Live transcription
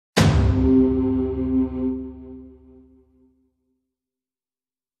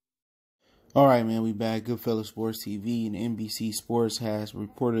All right, man, we back. Goodfellas Sports TV and NBC Sports has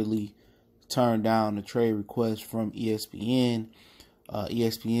reportedly turned down a trade request from ESPN.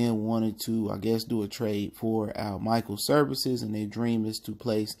 ESPN wanted to, I guess, do a trade for Al Michaels' services, and their dream is to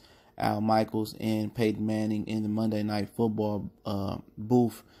place Al Michaels and Peyton Manning in the Monday Night Football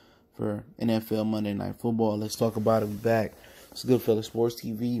booth for NFL Monday Night Football. Let's talk about it. We back. It's Goodfellas Sports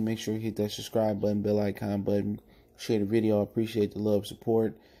TV. Make sure you hit that subscribe button, bell icon button, share the video. I appreciate the love,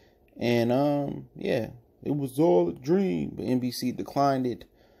 support. And yeah, it was all a dream, but NBC declined it.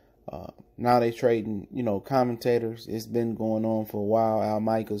 Now they trading, commentators. It's been going on for a while. Al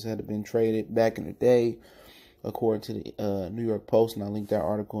Michaels had been traded back in the day, according to the New York Post, and I linked that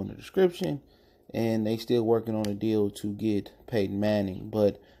article in the description. And they still working on a deal to get Peyton Manning,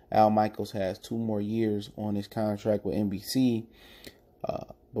 but Al Michaels has 2 more years on his contract with NBC. But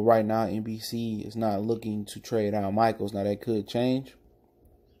right now, NBC is not looking to trade Al Michaels. Now that could change.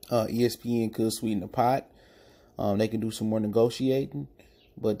 ESPN could sweeten the pot. They can do some more negotiating,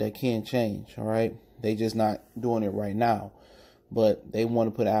 but that can change. All right, they just not doing it right now. But they want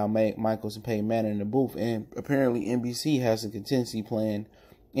to put Al Michaels and Peyton Manning in the booth, and apparently NBC has a contingency plan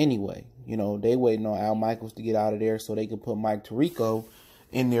anyway. They waiting on Al Michaels to get out of there so they can put Mike Tirico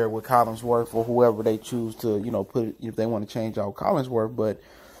in there with Collinsworth or whoever they choose to, put if they want to change out Collinsworth. But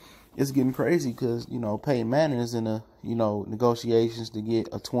it's getting crazy because, Peyton Manning is in a, negotiations to get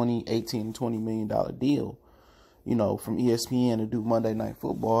a $18 to $20 million deal, from ESPN to do Monday Night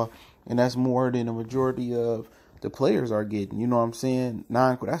Football. And that's more than the majority of the players are getting. You know what I'm saying?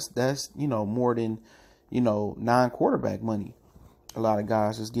 That's more than, 9 quarterback money. A lot of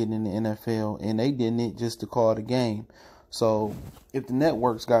guys is getting in the NFL, and they did it just to call it a game. So if the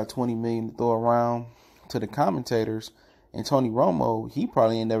networks got $20 million to throw around to the commentators, and Tony Romo, he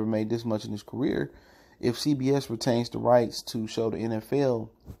probably ain't never made this much in his career. If CBS retains the rights to show the NFL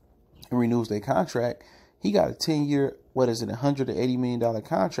and renews their contract, he got a 10-year, $180 million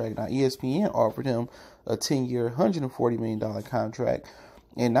contract. Now, ESPN offered him a 10-year, $140 million contract.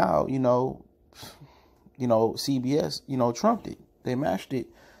 And now, CBS, trumped it. They matched it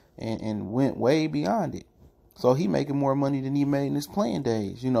and went way beyond it. So he making more money than he made in his playing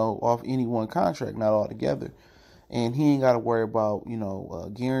days, off any one contract, not all together. And he ain't got to worry about,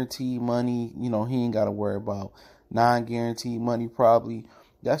 guaranteed money. He ain't got to worry about non-guaranteed money probably.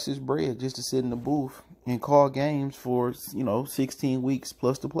 That's his bread just to sit in the booth and call games for, 16 weeks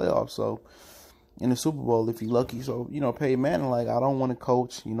plus the playoffs. So in the Super Bowl, if he's lucky. So, Peyton Manning, I don't want to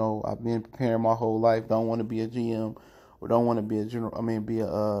coach. I've been preparing my whole life. Don't want to be a GM or don't want to be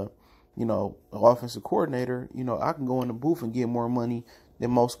an offensive coordinator. I can go in the booth and get more money than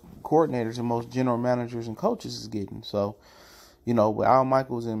most coordinators and most general managers and coaches is getting. So, with Al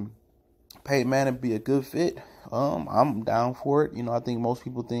Michaels and Peyton Manning be a good fit, I'm down for it. I think most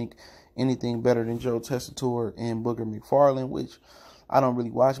people think anything better than Joe Tessitore and Booger McFarland, which I don't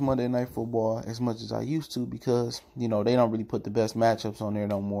really watch Monday Night Football as much as I used to because, they don't really put the best matchups on there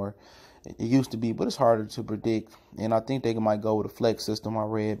no more. It used to be, but it's harder to predict. And I think they might go with a flex system I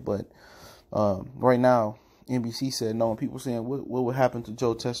read. But right now, NBC said no, and people saying what would happen to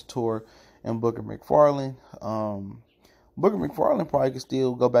Joe Tessitore and Booger McFarland. Booger McFarland probably could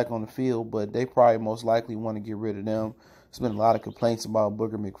still go back on the field, but they probably most likely want to get rid of them. There's been a lot of complaints about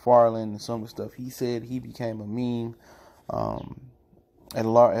Booger McFarland and some of the stuff he said. He became a meme at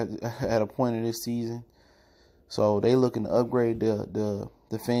a point in this season. So they looking to upgrade the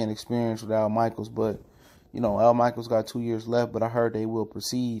fan experience with Al Michaels, but Al Michaels got 2 years left, but I heard they will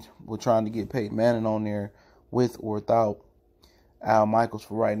proceed with trying to get Peyton Manning on there with or without Al Michaels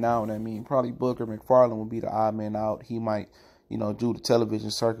for right now. And I mean, probably Booger McFarland will be the odd man out. He might, do the television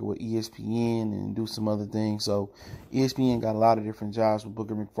circuit with ESPN and do some other things. So ESPN got a lot of different jobs where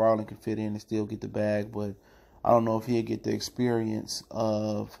Booger McFarland can fit in and still get the bag, but I don't know if he'll get the experience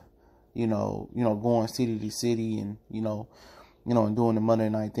of, going city to city and, and doing the Monday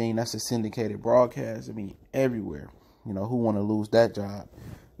night thing. That's a syndicated broadcast. I mean, everywhere. Who want to lose that job?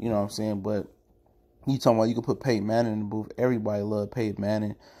 You know what I'm saying? But you talking about you could put Peyton Manning in the booth. Everybody love Peyton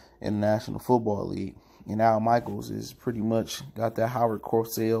Manning in the National Football League. And Al Michaels is pretty much got that Howard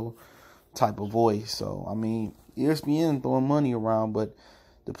Cosell type of voice. So, I mean, ESPN throwing money around, but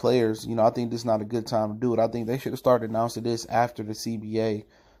the players, I think this is not a good time to do it. I think they should have started announcing this after the CBA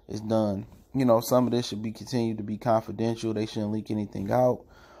is done. Some of this should be continued to be confidential. They shouldn't leak anything out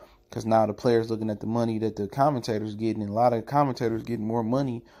because now the players looking at the money that the commentators getting, and a lot of commentators getting more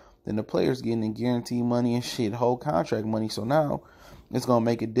money than the players getting in guaranteed money and shit, whole contract money. So now it's going to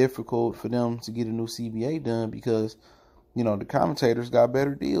make it difficult for them to get a new CBA done because, the commentators got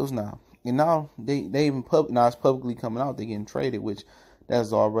better deals now. And now they even now it's publicly coming out they're getting traded, which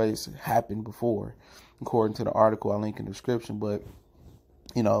that's already happened before, according to the article I link in the description. But,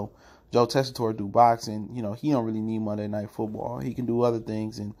 you know, Joe Tessitore do boxing. You know, he don't really need Monday Night Football. He can do other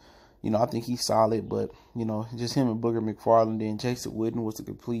things, and, you know, I think he's solid. But, you know, just him and Booger McFarland. Then Jason Witten was a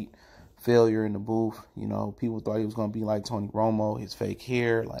complete failure in the booth. You know, people thought he was going to be like Tony Romo, his fake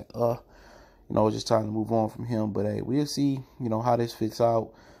hair, like, you know, it's just time to move on from him. But, hey, we'll see, you know, how this fits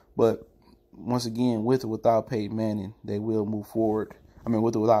out. But, once again, with or without Peyton Manning, they will move forward. I mean,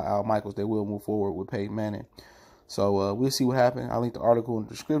 with or without Al Michaels, they will move forward with Peyton Manning. So, we'll see what happens. I'll link the article in the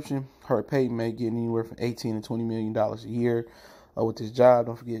description. Heard Peyton may get anywhere from $18 to $20 million a year with this job.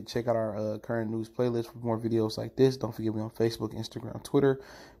 Don't forget to check out our current news playlist for more videos like this. Don't forget we're on Facebook, Instagram, Twitter.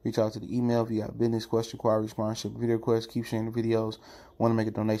 Reach out to the email if you got business, question, inquiry, sponsorship, video requests. Keep sharing the videos. Want to make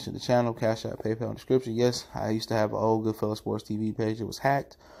a donation to the channel? Cash App, PayPal in the description. Yes, I used to have an old Goodfellas Sports TV page. It was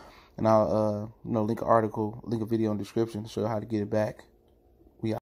hacked. And I'll, link an article, link a video in the description to show you how to get it back.